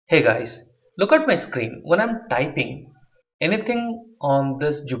Hey guys, look at my screen. When I'm typing anything on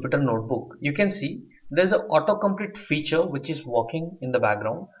this Jupyter Notebook, you can see there's an autocomplete feature which is working in the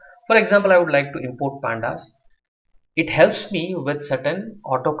background. For example, I would like to import pandas. It helps me with certain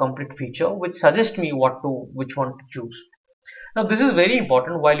autocomplete feature which suggests me which one to choose. Now this is very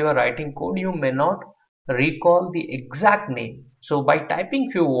important while you are writing code. You may not recall the exact name. So by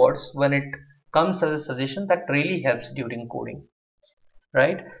typing few words when it comes as a suggestion, that really helps during coding.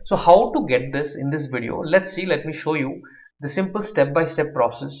 Right, so how to get this in this video? Let me show you the simple step-by-step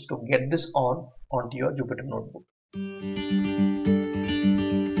process to get this onto your Jupyter Notebook.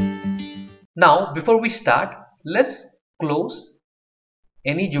 Now before we start, let's close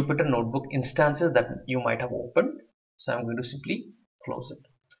any Jupyter Notebook instances that you might have opened. So I'm going to simply close it.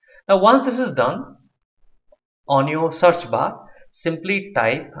 Now once this is done, on your search bar simply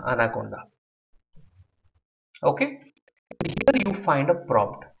type Anaconda. Okay, here you find a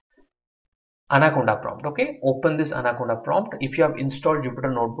prompt, Anaconda prompt. Okay, open this Anaconda prompt if you have installed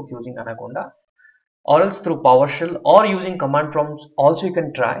Jupyter Notebook using Anaconda, or else through PowerShell or using command prompts also you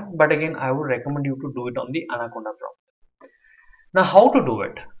can try, but again I would recommend you to do it on the Anaconda prompt. Now how to do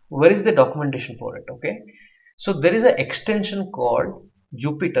it? Where is the documentation for it? Okay, so there is an extension called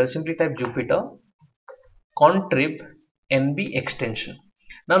Jupyter. Simply type Jupyter contrib nb extension.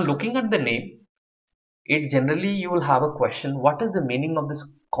 Now looking at the name, it generally you will have a question, what is the meaning of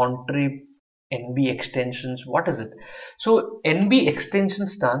this contrib nb extensions? What is it? So nb extension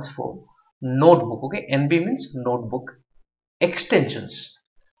stands for notebook. Okay, nb means notebook, extensions,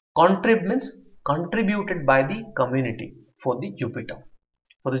 contrib means contributed by the community for the Jupyter.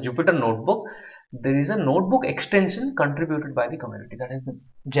 For the Jupyter Notebook, there is a notebook extension contributed by the community. That is the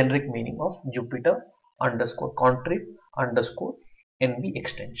generic meaning of Jupyter underscore contrib underscore nb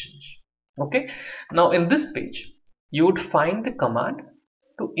extensions. Okay, now in this page you would find the command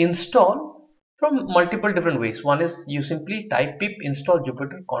to install from multiple different ways. One is you simply type pip install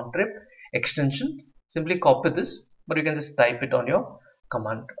Jupyter contrib extension. Simply copy this, but you can just type it on your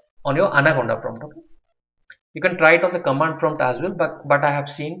command on your Anaconda prompt. Okay, you can try it on the command prompt as well, but I have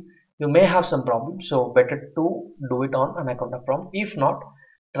seen you may have some problems, so better to do it on Anaconda prompt. If not,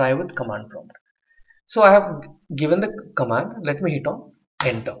 try with command prompt. So I have given the command. Let me hit on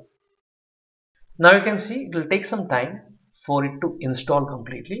enter. Now you can see it will take some time for it to install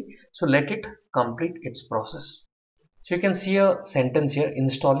completely, so let it complete its process. So you can see a sentence here,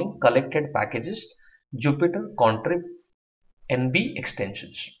 installing collected packages Jupyter contrib nb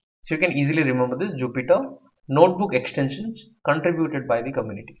extensions. So you can easily remember this, Jupyter notebook extensions contributed by the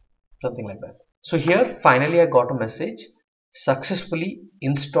community, something like that. So here finally I got a message, successfully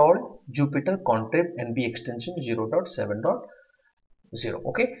installed Jupyter contrib nb extension 0.7.0.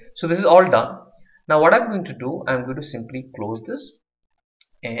 okay, so this is all done. Now what I'm going to do, I'm going to simply close this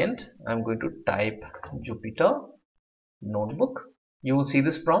and I'm going to type Jupyter Notebook. You will see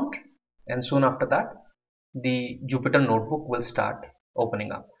this prompt, and soon after that the Jupyter Notebook will start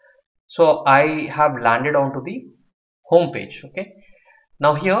opening up. So I have landed onto the home page. Okay,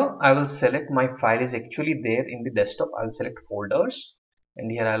 now here I will select my file is actually there in the desktop. I'll select folders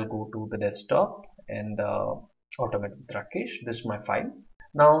and here I'll go to the desktop and automate with Rakesh. This is my file.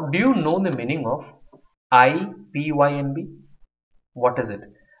 Now do you know the meaning of IPYNB? What is it?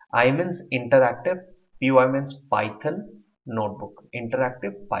 I means interactive, PY means Python notebook,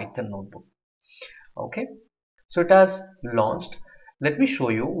 interactive Python notebook. Okay, so it has launched. Let me show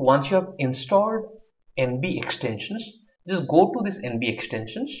you. Once you have installed NB extensions, just go to this NB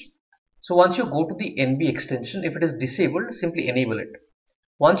extensions. So once you go to the NB extension, if it is disabled, simply enable it.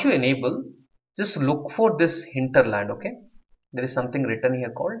 Once you enable, just look for this hinterland. Okay, there is something written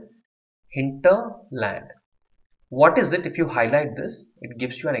here called hinterland. What is it? If you highlight this, it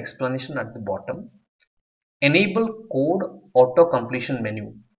gives you an explanation at the bottom. Enable code auto completion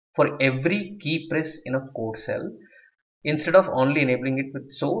menu for every key press in a code cell, instead of only enabling it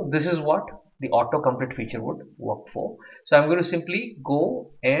with, so this is what the autocomplete feature would work for. So I'm going to simply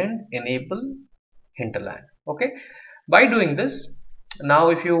go and enable hinterland. Okay, by doing this, now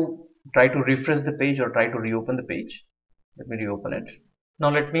if you try to refresh the page or try to reopen the page, let me reopen it. Now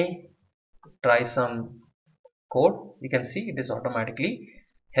let me try some code. You can see it is automatically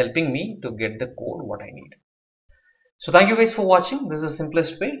helping me to get the code what I need. So thank you guys for watching. This is the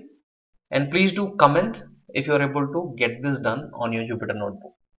simplest way, and please do comment if you are able to get this done on your Jupyter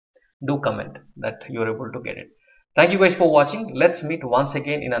Notebook. Do comment that you are able to get it. Thank you guys for watching. Let's meet once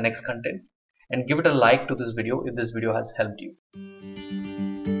again in our next content, and give it a like to this video if this video has helped you.